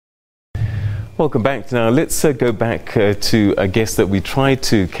Welcome back. Now let's go back to a guest that we tried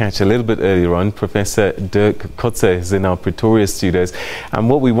to catch a little bit earlier on. Professor Dirk Kotze is in our Pretoria studios, and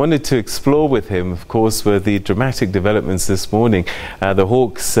what we wanted to explore with him, of course, were the dramatic developments this morning. The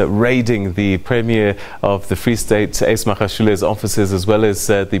Hawks raiding the Premier of the Free State, Ace Magashule's offices, as well as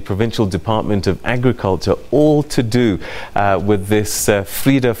the Provincial Department of Agriculture, all to do with this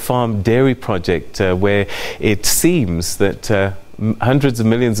Frida Farm dairy project, where it seems that hundreds of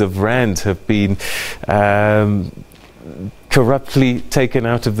millions of rand have been corruptly taken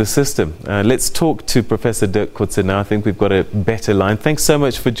out of the system. Let's talk to Professor Dirk Kotze now. I think we've got a better line. Thanks so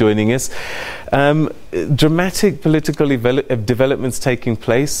much for joining us. Dramatic political developments taking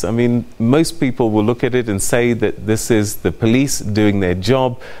place. I mean, most people will look at it and say that this is the police doing their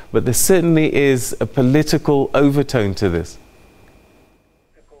job, but there certainly is a political overtone to this.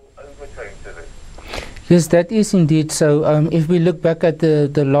 Yes, that is indeed so. If we look back at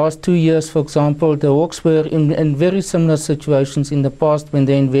the last 2 years, for example, the Hawks were in very similar situations in the past when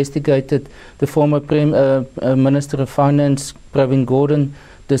they investigated the former Minister of Finance, Pravin Gordhan,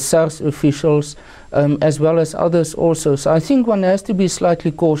 the SARS officials, as well as others also. So I think one has to be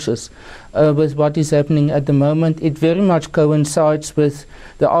slightly cautious with what is happening at the moment. It very much coincides with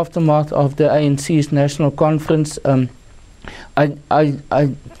the aftermath of the ANC's national conference.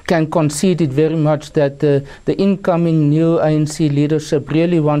 I can concede it very much that the incoming new ANC leadership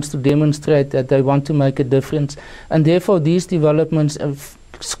really wants to demonstrate that they want to make a difference, and therefore these developments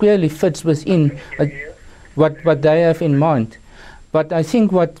squarely fits within what they have in mind. But I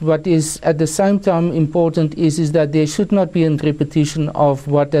think what is at the same time important is that there should not be a repetition of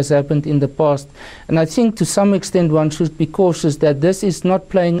what has happened in the past. And I think to some extent one should be cautious that this is not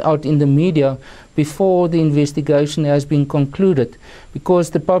playing out in the media before the investigation has been concluded, because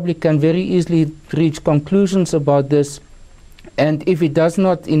the public can very easily reach conclusions about this. And if it does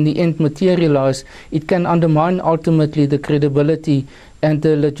not in the end materialize, it can undermine ultimately the credibility and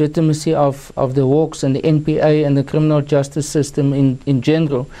the legitimacy of the Hawks and the NPA and the criminal justice system in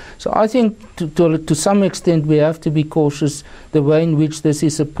general. So I think to some extent we have to be cautious the way in which this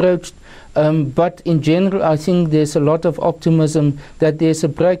is approached. But in general, I think there's a lot of optimism that there's a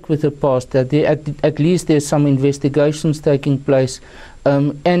break with the past, that there at least there's some investigations taking place,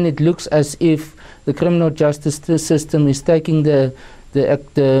 and it looks as if the criminal justice system is taking the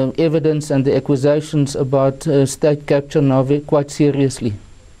evidence and the accusations about state capture now quite seriously.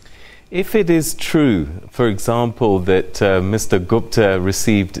 If it is true, for example, that Mr. Gupta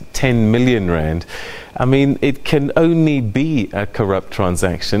received 10 million rand, I mean, it can only be a corrupt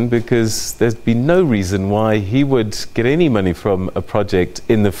transaction, because there's been no reason why he would get any money from a project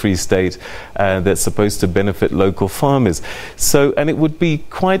in the Free State that's supposed to benefit local farmers. So, and it would be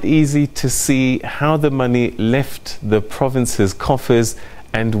quite easy to see how the money left the province's coffers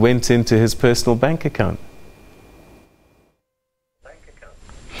and went into his personal bank account.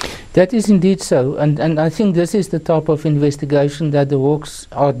 That is indeed so, and I think this is the type of investigation that the Hawks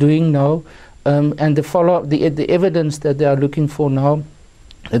are doing now, and the follow-up, the evidence that they are looking for now,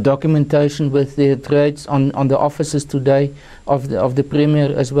 the documentation with the raids on the offices today of the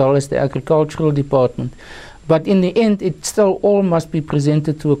Premier as well as the Agricultural Department. But in the end, it still all must be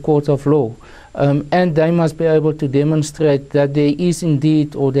presented to a court of law, and they must be able to demonstrate that there is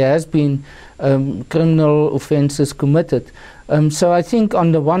indeed, or there has been, criminal offences committed. So I think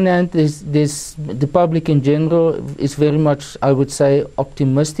on the one hand, the public in general is very much, I would say,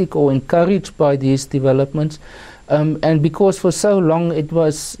 optimistic or encouraged by these developments, and because for so long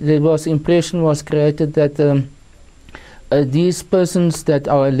the impression was created that these persons that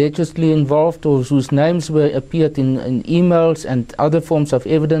are allegedly involved, or whose names appeared in emails and other forms of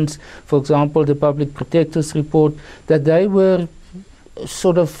evidence, for example, the Public Protector's report, that they were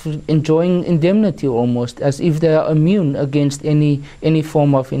sort of enjoying indemnity almost, as if they are immune against any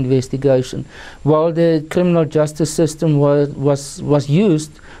form of investigation, while the criminal justice system was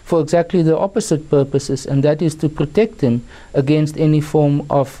used for exactly the opposite purposes, and that is to protect them against any form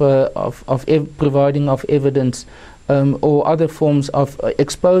of providing of evidence or other forms of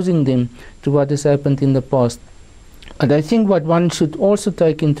exposing them to what has happened in the past. And I think what one should also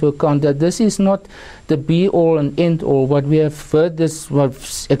take into account, that this is not the be-all and end-all. What we have heard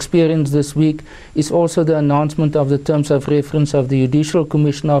what's experienced this week, is also the announcement of the terms of reference of the Judicial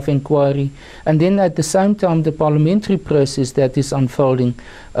Commission of Inquiry, and then at the same time the parliamentary process that is unfolding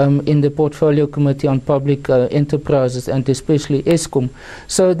in the Portfolio Committee on Public Enterprises, and especially Eskom.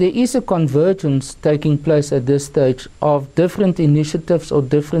 So there is a convergence taking place at this stage of different initiatives or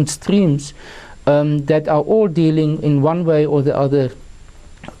different streams that are all dealing in one way or the other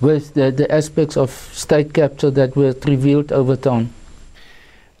with the aspects of state capture that were revealed over time.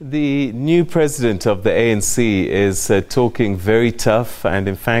 The new president of the ANC is talking very tough, and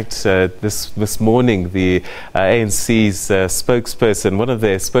in fact this morning the ANC's spokesperson, one of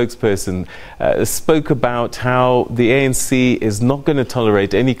their spokesperson, spoke about how the ANC is not going to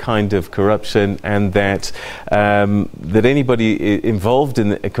tolerate any kind of corruption, and that that anybody involved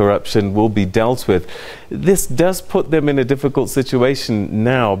in corruption will be dealt with. This does put them in a difficult situation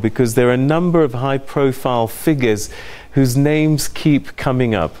now, because there are a number of high-profile figures whose names keep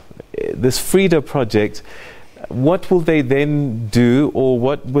coming up. This Frida project, what will they then do, or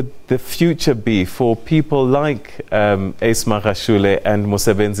what would the future be for people like Ace Magashule and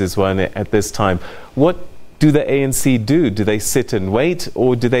Mosebenzi Zwane at this time? What do the ANC do? Do they sit and wait,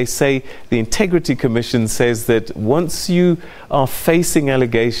 or do they say the Integrity Commission says that once you are facing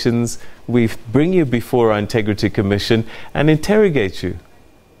allegations, we bring you before our Integrity Commission and interrogate you?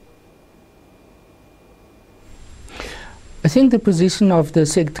 I think the position of the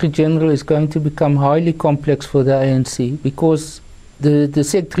Secretary General is going to become highly complex for the ANC, because the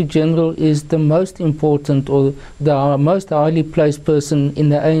Secretary General is the most important or the most highly placed person in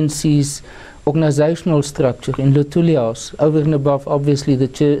the ANC's organizational structure in Luthuli House, over and above obviously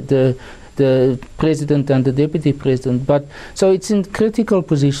the President and the Deputy President. But so it's in critical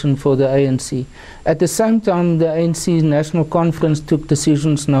position for the ANC. At the same time, the ANC National Conference took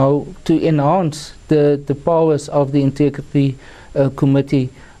decisions now to enhance the powers of the Integrity Committee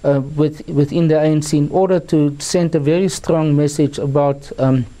within the ANC, in order to send a very strong message about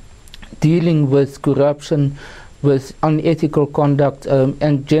dealing with corruption, with unethical conduct,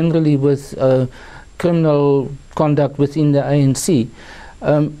 and generally with criminal conduct within the ANC.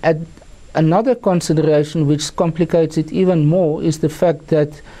 Another consideration which complicates it even more is the fact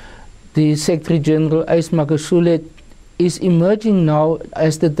that the Secretary General, Ace Magashule, is emerging now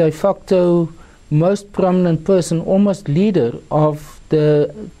as the de facto most prominent person, almost leader of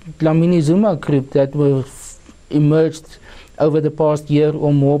the Dlamini Zuma group that were emerged over the past year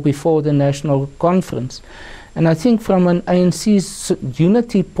or more before the National Conference. And I think from an ANC's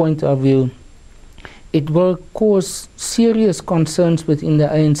unity point of view, it will cause serious concerns within the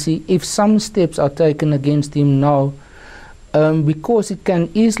ANC if some steps are taken against him now, because it can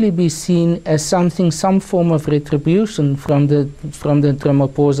easily be seen as some form of retribution from the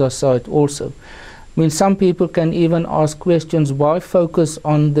Ramaphosa side also. I mean, some people can even ask questions: why focus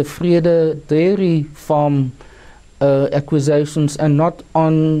on the Vrede dairy farm accusations and not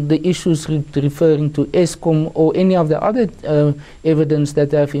on the issues referring to Eskom or any of the other evidence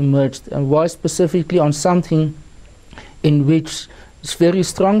that have emerged? And why specifically on something in which very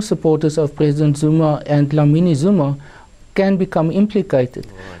strong supporters of President Zuma and Dlamini Zuma can become implicated?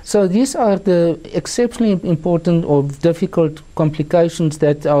 Right. So these are the exceptionally important or difficult complications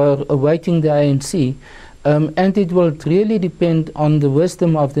that are awaiting the ANC. And it will really depend on the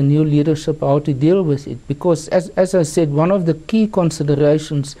wisdom of the new leadership how to deal with it. Because, as I said, one of the key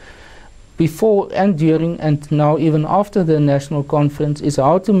considerations before and during and now even after the National Conference is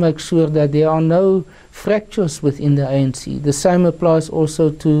how to make sure that there are no fractures within the ANC. The same applies also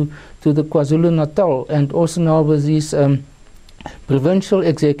to the KwaZulu-Natal, and also now with these provincial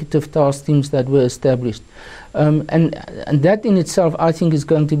executive task teams that were established. And that in itself, I think, is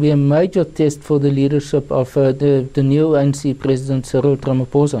going to be a major test for the leadership of the new ANC President Cyril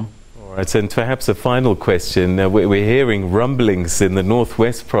Ramaphosa. All right, and perhaps a final question. We're hearing rumblings in the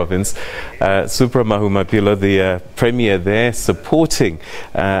Northwest Province. Supra Mahumapelo, the Premier there, supporting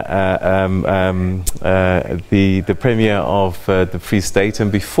the Premier of the Free State.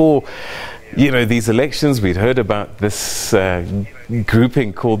 And before these elections, we'd heard about this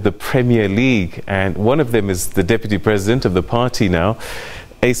grouping called the Premier League, and one of them is the Deputy President of the party now,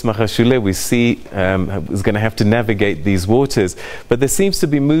 Ace Magashule. We see is going to have to navigate these waters. But there seems to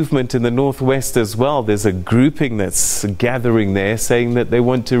be movement in the Northwest as well. There's a grouping that's gathering there saying that they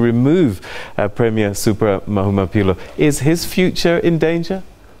want to remove Premier Supra Mahumapelo. Is his future in danger?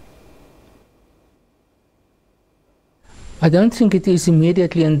 I don't think it is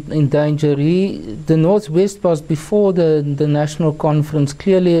immediately in danger. The Northwest was, before the National Conference,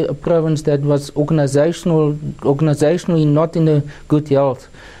 clearly a province that was organizationally not in a good health.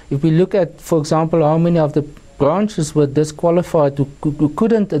 If we look at, for example, how many of the branches were disqualified who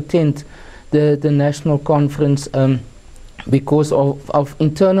couldn't attend the National Conference because of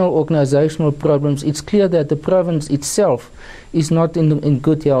internal organizational problems, it's clear that the province itself is not in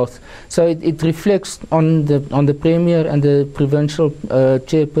good health. So it reflects on the Premier and the provincial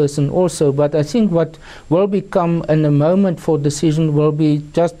chairperson also. But I think what will become a moment for decision will be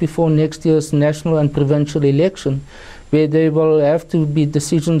just before next year's national and provincial election, where there will have to be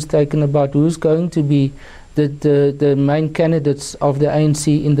decisions taken about who's going to be the main candidates of the ANC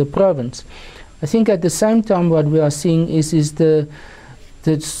in the province. I think at the same time what we are seeing is the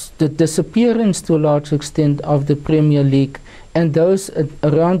disappearance to a large extent of the Premier League and those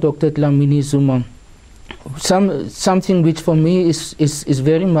around Dr. Dlamini Zuma. Something which for me is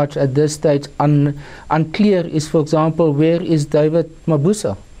very much at this stage unclear is, for example, where is David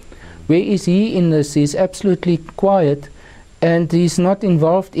Mabuza? Where is he in this? He's absolutely quiet and he's not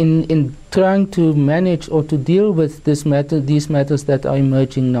involved in trying to manage or to deal with these matters that are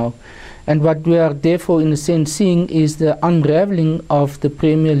emerging now. And what we are therefore in a sense seeing is the unraveling of the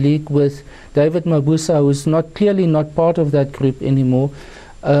Premier League with David Mabuza, who is clearly not part of that group anymore.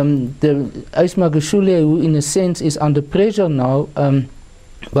 The Uys Magashule, who in a sense is under pressure now,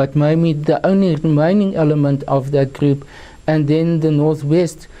 but maybe the only remaining element of that group, and then the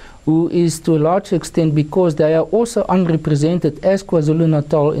Northwest, who is to a large extent, because they are also unrepresented as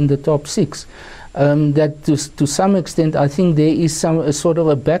KwaZulu-Natal in the top 6, that to some extent I think there is a sort of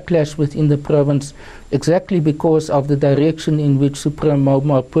a backlash within the province exactly because of the direction in which Supreme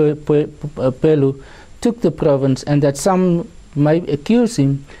Mauma Pelu took the province, and that some may accuse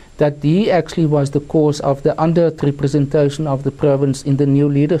him that he actually was the cause of the underrepresentation of the province in the new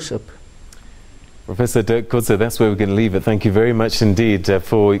leadership. Professor Dirk Kotze, that's where we're going to leave it. Thank you very much indeed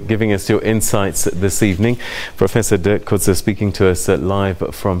for giving us your insights this evening. Professor Dirk Kotze speaking to us live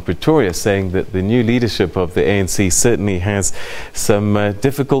from Pretoria, saying that the new leadership of the ANC certainly has some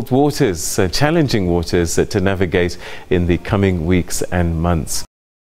difficult waters, challenging waters to navigate in the coming weeks and months.